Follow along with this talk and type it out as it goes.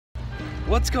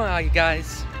What's going on, you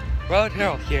guys? Road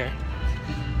Harold here.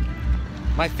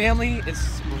 My family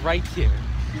is right here.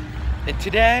 And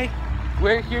today,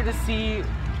 we're here to see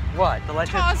what? The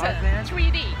Legend of Tarzan Tarzan?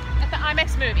 3D at the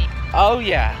IMAX movie. Oh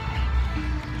yeah.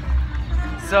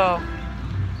 So,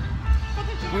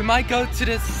 we might go to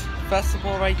this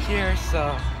festival right here,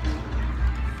 so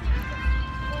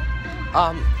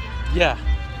yeah.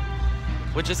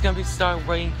 We're just gonna be starting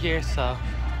right here, so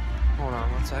hold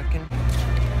on 1 second.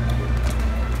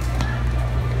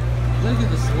 Look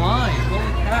at this line,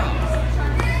 holy cow.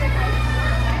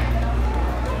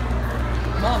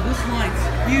 Mom, this line's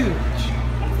huge.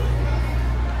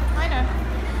 I know.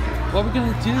 What are we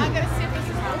gonna do? I'm gonna see if this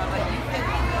is roll call.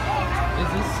 Is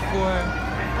this for...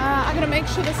 I'm gonna make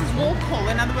sure this is roll call.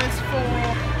 In other words, for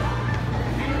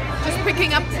just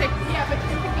picking up tickets. Yeah, but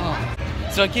picking up.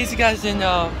 So in case you guys didn't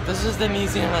know, this is the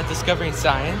Museum of Discovering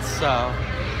Science. So,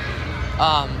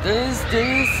 there is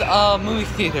a movie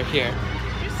theater here.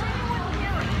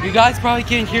 You guys probably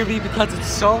can't hear me because it's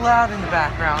so loud in the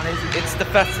background. It's the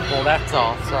festival, that's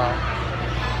all. So,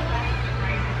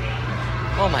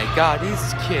 oh my God,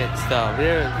 these kids though,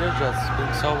 they're just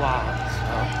being so wild.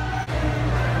 So,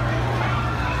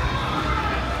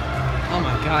 oh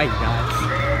my God, you guys,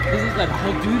 this is like a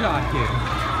whole dude out here.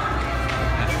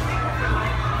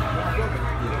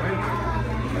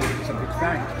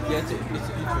 Yeah,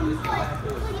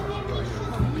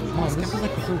 Mom, this is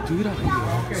like a whole dude out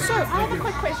here. So, I have a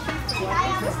quick question. Is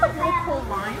this the roll call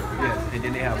line? Yes, and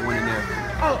then they have one in there.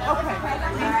 Oh,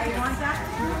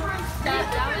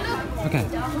 okay. Okay.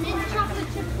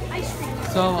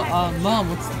 So, Mom,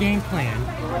 what's the game plan?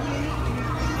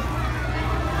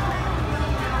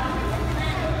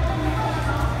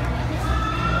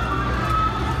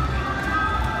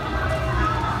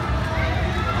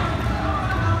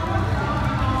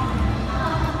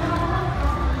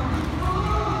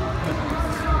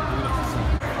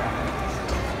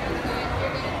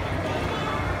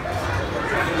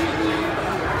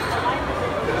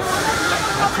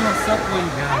 Subway,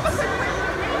 guys.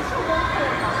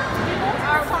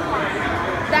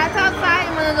 That's outside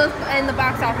and one of those in the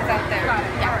box office out there.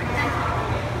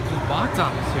 There's box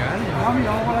office here. I didn't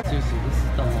know. Seriously, this is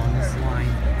the longest line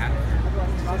ever.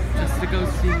 Just to go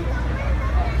see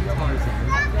Tarzan.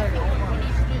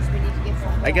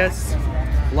 I guess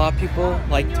a lot of people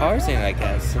like Tarzan, I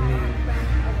guess. I mean,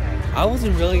 I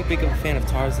wasn't really big of a fan of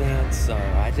Tarzan, so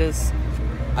I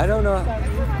don't know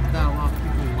that a lot of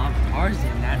people love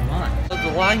Tarzan that much. So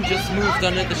the line just moved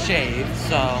under the shade,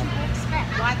 so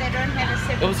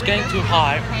it was getting too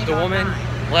hot. The woman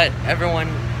let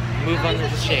everyone move under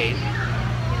the shade.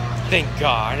 Thank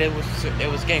God, it was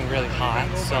getting really hot,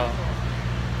 so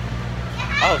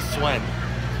I was sweating.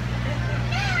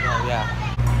 Oh yeah.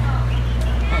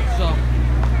 So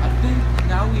I think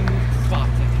now we move to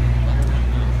spots.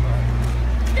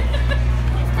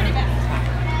 Pretty bad.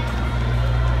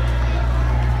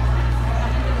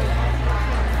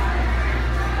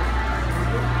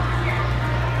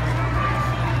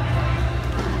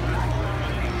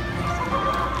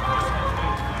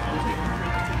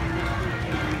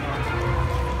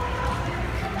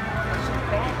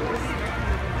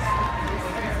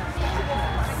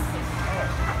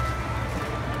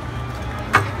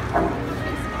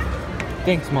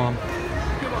 Thanks, Mom.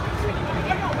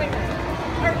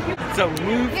 So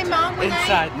move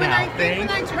inside now. When I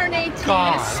turn 18,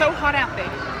 God. It's so hot out there.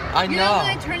 I you know. know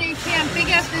when I turn 18, I'm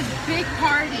thinking of this big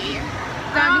party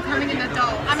that I'm becoming an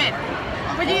adult. I'm in.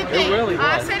 What do you think? It really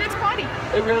I was. said it's party.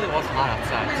 It really was hot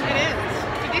outside. So. It is.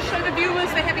 Did you show the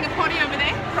viewers they're having a party over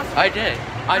there? I did.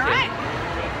 I did. Alright.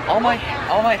 All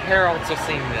my heralds are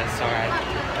seeing this. All right.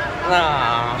 No.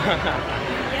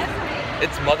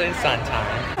 It's mother and son time.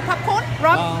 Popcorn?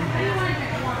 Rob? I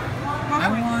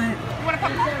want. You want a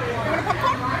popcorn? You want a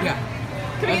popcorn? Yeah.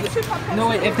 Can we get 2 popcorn? No,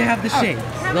 wait. If they have the shades,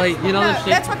 like you know No, the shades.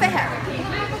 that's what they have.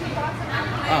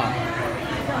 Oh.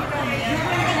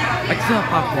 I can still have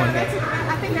popcorn. I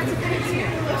think that's a good too.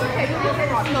 It's okay.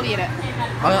 We'll eat it.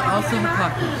 I'll still have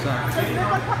popcorn. So.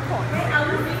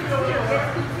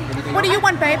 What do you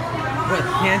want, babe? What,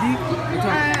 candy?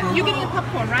 You getting a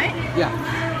popcorn, right? Yeah.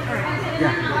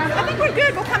 Yeah. I think we're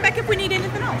good. We'll come back if we need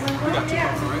anything else. We got 2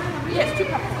 popcorn, right? Yes, 2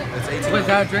 popcorn. That's 18. Wait, is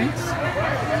that drinks?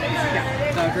 Yeah.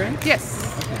 Is that drinks?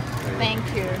 Yes. Okay.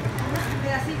 Thank you.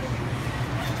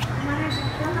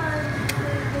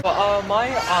 Well, my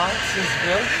aunt is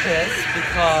really pissed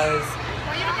because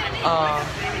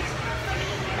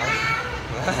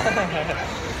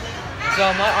so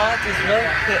my aunt is really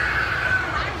pissed.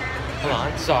 Hold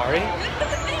on, sorry. I'm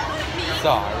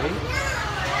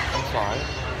sorry.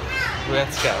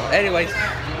 Let's go. Anyways,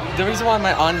 the reason why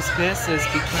my aunt is pissed is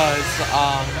because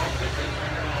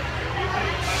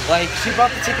like she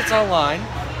bought the tickets online,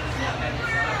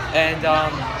 and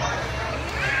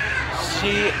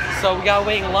so we gotta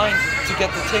wait in line to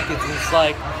get the tickets. And it's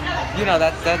like, you know,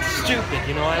 that's stupid.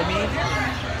 You know what I mean?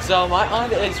 So my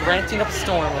aunt is ranting up a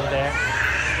storm over there.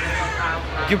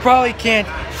 You probably can't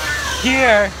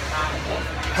hear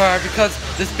her because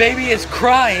this baby is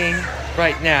crying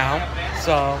right now.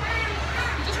 So.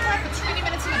 You just cried for 20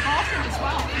 minutes in the bathroom as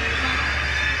well.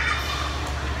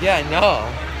 Yeah, I know.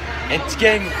 It's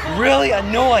getting really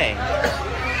annoying,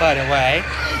 by the way.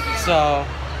 So,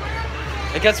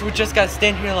 I guess we just gotta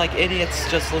stand here like idiots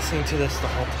just listening to this the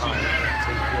whole time.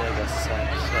 It really does suck,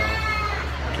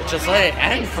 so. Just let it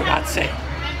end, for God's sake.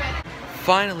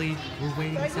 Finally, we're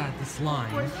waiting inside this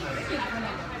line.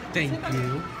 Thank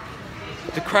you.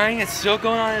 The crying is still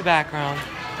going on in the background.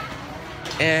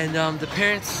 And the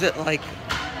parents that like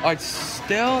are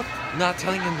still not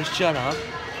telling him to shut up.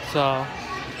 So,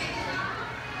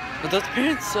 but those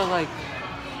parents are like,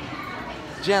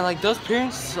 Jen, like those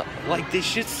parents, like they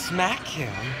should smack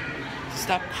him to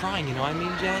stop crying. You know what I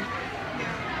mean, Jen?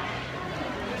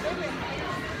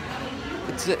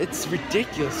 It's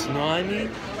ridiculous. You know what I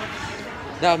mean?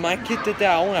 Now, if my kid did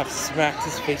that, I would have smacked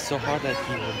his face so hard that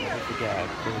he would never forget.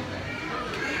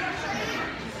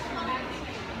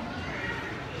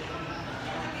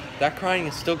 That crying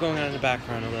is still going on in the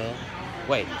background a little.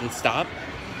 Wait, did it stop?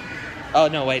 Oh,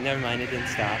 no, wait, never mind. It didn't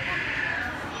stop.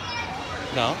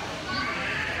 No?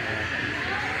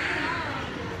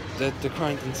 The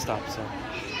crying didn't stop, so.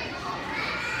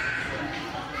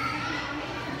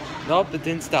 Nope, it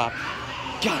didn't stop.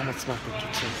 God, I'm gonna smack the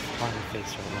kitchen on my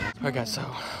face right now. Alright guys, so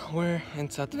we're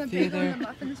inside the theater.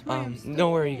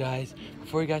 Don't worry guys,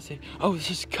 before you guys say, oh, it's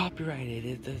just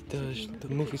copyrighted, the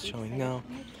movie's showing. No,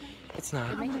 it's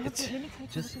not. It's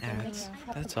just ads,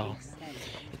 that's all.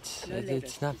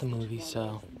 It's not the movie,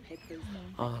 so,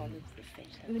 Let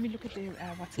me look at the,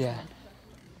 what's yeah.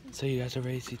 So you guys are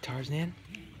ready to see Tarzan?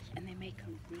 And they make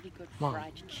a really good Mom.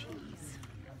 fried cheese.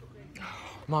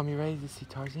 Mom, you ready to see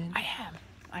Tarzan? I am.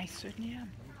 I certainly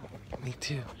am. Me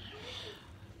too.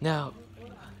 Now,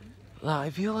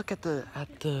 if you look at the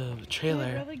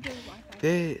trailer,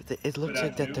 it looks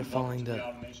like that they're following the.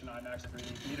 IMAX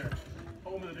 3D theater,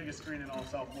 home of the biggest screen in all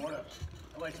South Florida.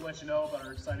 I'd like to let you know about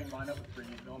our exciting lineup of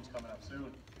 3D films coming up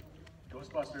soon.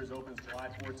 Ghostbusters opens July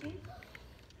 14th,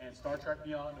 and Star Trek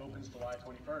Beyond opens July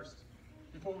 21st.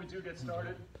 Before we do get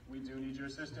started, we do need your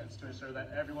assistance to ensure that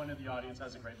everyone in the audience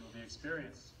has a great movie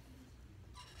experience.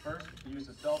 First, the use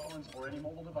of cell phones or any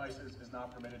mobile devices is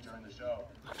not permitted during the show.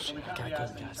 So we kindly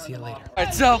ask that you turn See you them later. off.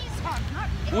 Alright,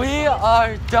 so we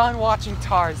are done watching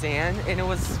Tarzan, and it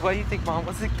was. What do you think, Mom?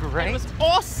 Was it great? It was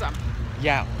awesome.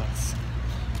 Yeah, it was.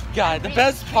 God, the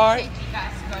best part.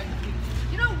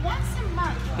 You know, once a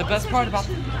month. The best part about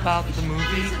the movie.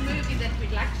 It's a movie that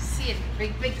we'd like to see it,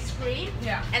 big screen.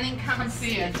 Yeah. And then come and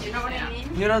see it. You know what I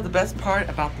mean? You know, the best part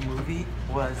about the movie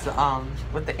was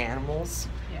with the animals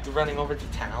running over the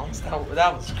towns.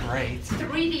 That was great.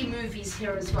 3D movies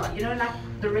here as well. You know, like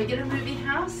the regular movie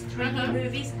house, 3D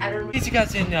movies. I don't. As you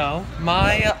guys didn't know,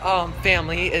 my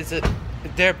family is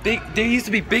they're big. They used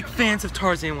to be big fans of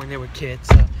Tarzan when they were kids.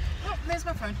 So. Oh, there's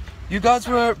my phone. You guys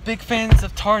were big fans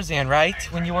of Tarzan, right?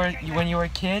 When you were a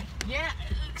kid? Yeah.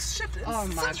 Shit, Oh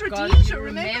my since God, Rhodesia, you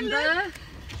remember?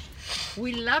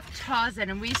 We loved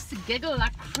Tarzan and we used to giggle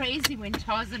like crazy when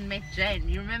Tarzan met Jane.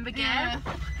 You remember, Gab?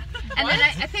 Yeah. And then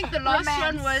I think the last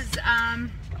one Romance.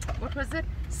 was, what was it?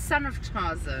 Son of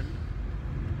Tarzan.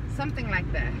 Something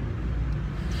like that.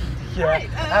 Yeah. Right,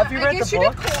 Have you I read guess the you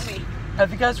did books? call me.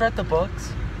 Have you guys read the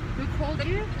books? Who called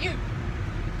you? You.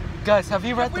 Guys, have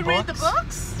you read We the read books? the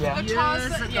books? Yeah. The Years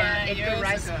Tarzan, ago, yeah, Edgar years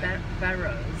Rice ago.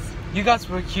 Burroughs. You guys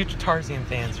were huge Tarzan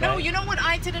fans, right? No, you know what?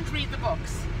 I didn't read the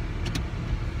books.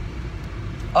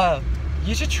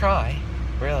 You should try,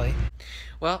 really.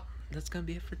 Well, that's gonna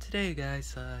be it for today,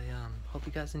 guys. I hope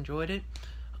you guys enjoyed it.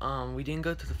 We didn't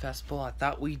go to the festival. I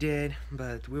thought we did,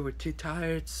 but we were too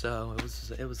tired, so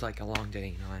it was like a long day.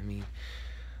 You know what I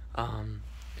mean?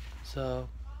 So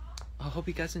I hope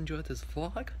you guys enjoyed this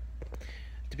vlog.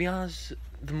 To be honest,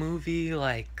 the movie,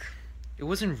 like, it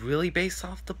wasn't really based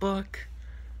off the book.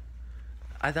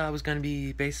 I thought it was gonna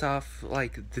be based off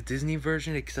like the Disney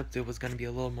version, except it was gonna be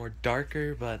a little more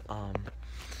darker, but I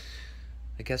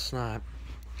guess not.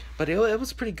 But it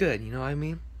was pretty good, you know what I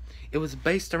mean? It was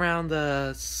based around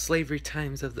the slavery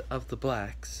times of the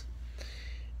blacks.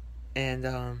 And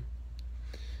the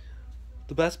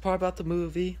best part about the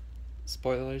movie,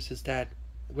 spoilers, is that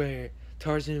where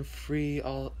Tarzan freed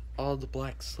all the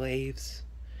black slaves,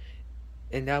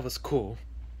 and that was cool.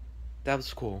 that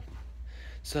was cool.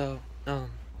 So, I'm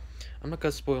not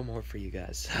gonna spoil more for you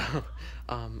guys.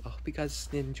 I hope you guys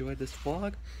enjoyed this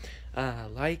vlog.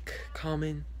 Like,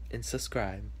 comment, and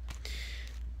subscribe.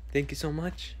 Thank you so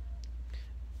much,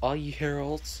 all you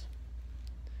heralds.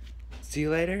 See you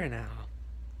later, and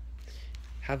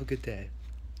have a good day.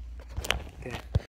 Okay.